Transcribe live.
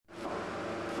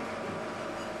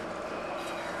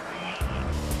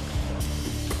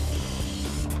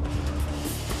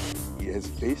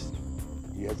has taste,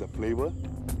 it has a flavor.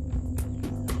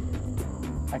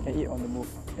 I can eat on the move.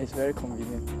 It's very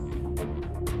convenient.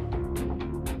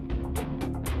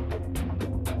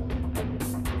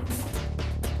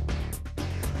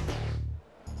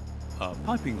 A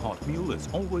piping hot meal is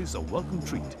always a welcome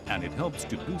treat, and it helps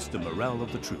to boost the morale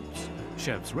of the troops.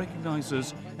 Chefs recognize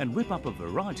this and whip up a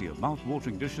variety of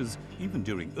mouth-watering dishes even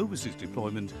during overseas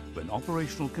deployment when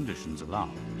operational conditions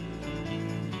allow.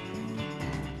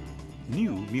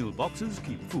 New meal boxes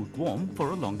keep food warm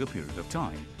for a longer period of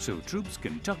time, so troops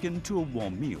can tuck into a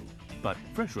warm meal. But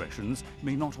fresh rations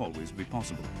may not always be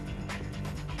possible.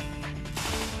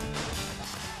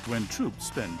 When troops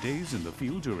spend days in the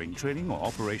field during training or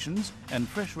operations and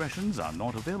fresh rations are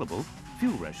not available,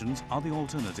 fuel rations are the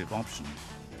alternative option.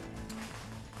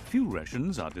 Fuel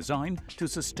rations are designed to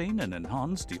sustain and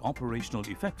enhance the operational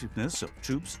effectiveness of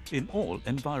troops in all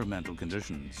environmental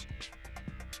conditions.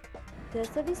 The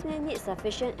servicemen need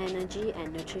sufficient energy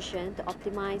and nutrition to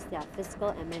optimize their physical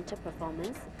and mental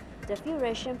performance. The fuel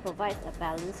ration provides a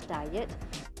balanced diet.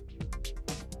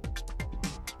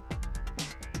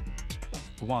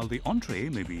 While the entree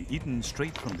may be eaten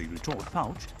straight from the retort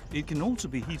pouch, it can also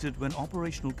be heated when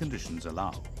operational conditions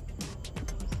allow.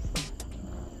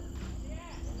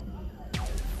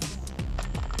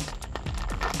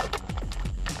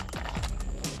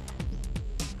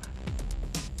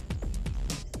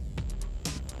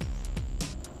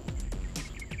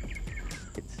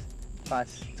 It's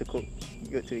fast to cook,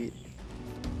 good to eat.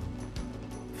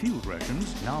 Fuel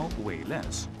rations now weigh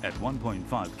less. At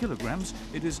 1.5 kilograms,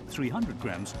 it is 300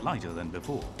 grams lighter than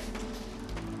before.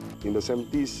 In the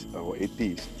 70s or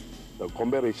 80s, the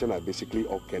combat ration are basically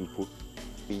all canned food.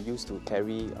 We used to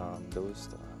carry those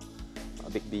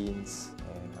big beans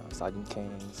and sardine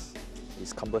cans.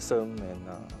 It's cumbersome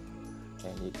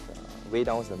and it weighs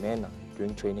down the men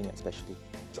during training especially.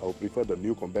 I would prefer the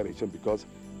new combat ration because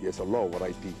it has a lot of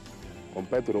variety.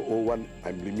 Compared to the old one,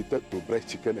 I'm limited to breast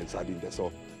chicken and sardine, that's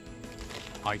all.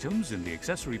 Items in the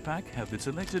accessory pack have been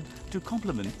selected to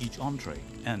complement each entree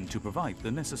and to provide the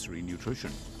necessary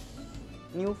nutrition.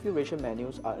 New fuel ration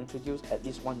menus are introduced at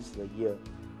least once a year.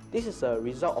 This is a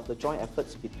result of the joint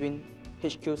efforts between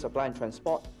HQ Supply and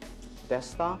Transport,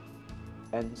 DESTA,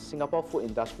 and Singapore food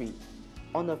industry.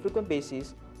 On a frequent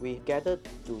basis, we gather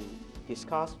to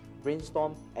discuss,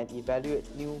 brainstorm, and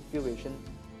evaluate new fuel ration.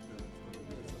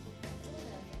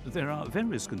 There are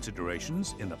various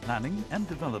considerations in the planning and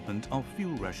development of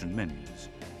fuel ration menus.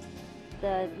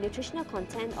 The nutritional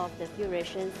content of the fuel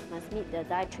rations must meet the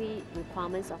dietary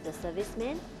requirements of the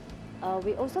servicemen.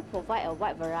 We also provide a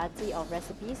wide variety of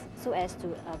recipes so as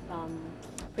to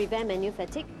prevent menu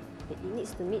fatigue. It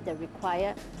needs to meet the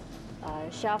required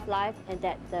shelf life and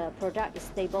that the product is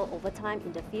stable over time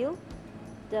in the field.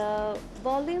 The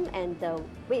volume and the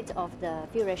weight of the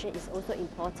fuel ration is also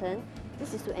important.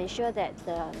 This is to ensure that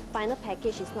the final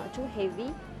package is not too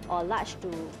heavy or large to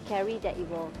carry, that it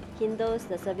will hinder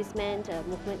the serviceman's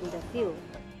movement in the field.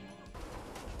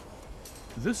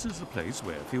 This is the place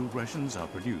where fuel rations are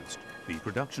produced. The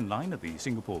production line at the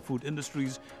Singapore Food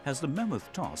Industries has the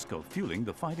mammoth task of fueling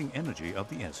the fighting energy of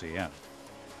the SAF.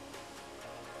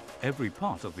 Every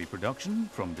part of the production,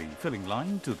 from the filling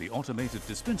line to the automated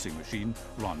dispensing machine,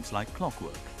 runs like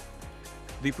clockwork.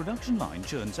 The production line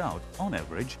churns out, on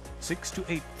average, 6,000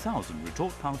 to 8,000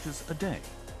 retort pouches a day.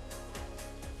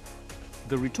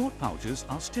 The retort pouches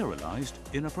are sterilized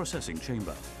in a processing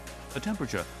chamber. A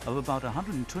temperature of about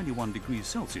 121 degrees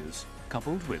Celsius,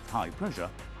 coupled with high pressure,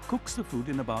 cooks the food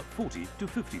in about 40 to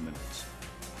 50 minutes.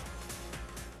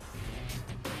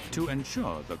 To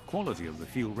ensure the quality of the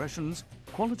fuel rations,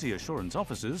 quality assurance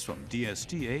officers from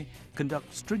DSTA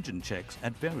conduct stringent checks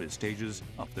at various stages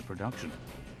of the production.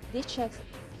 These checks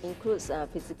includes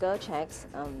physical checks,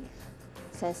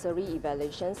 sensory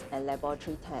evaluations, and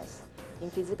laboratory tests. In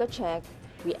physical check,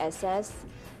 we assess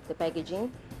the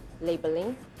packaging,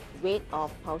 labeling, weight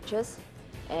of pouches,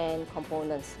 and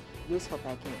components used for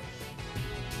packing.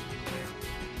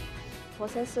 For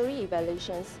sensory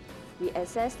evaluations, we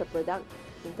assess the product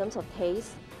in terms of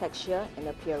taste, texture, and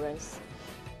appearance.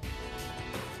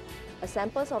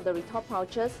 Samples of the retort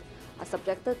pouches are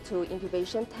subjected to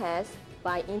incubation tests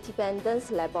by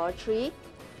independent laboratory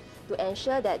to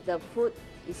ensure that the food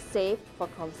is safe for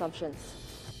consumption.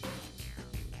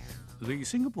 The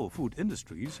Singapore Food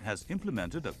Industries has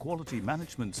implemented a quality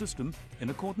management system in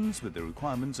accordance with the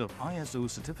requirements of ISO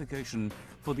certification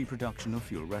for the production of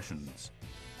fuel rations.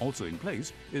 Also in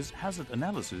place is hazard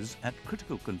analysis at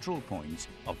critical control points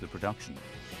of the production.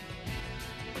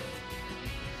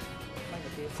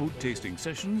 Food tasting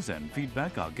sessions and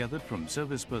feedback are gathered from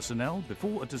service personnel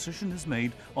before a decision is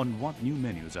made on what new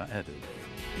menus are added.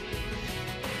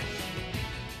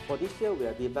 For this year, we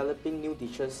are developing new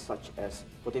dishes such as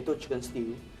potato chicken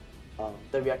stew,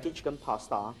 teriyaki chicken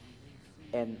pasta,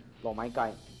 and lo mai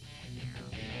gai.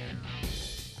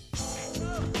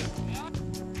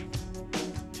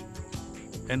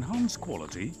 Enhanced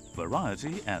quality,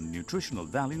 variety and nutritional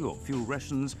value of fuel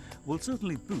rations will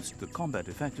certainly boost the combat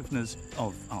effectiveness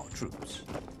of our troops.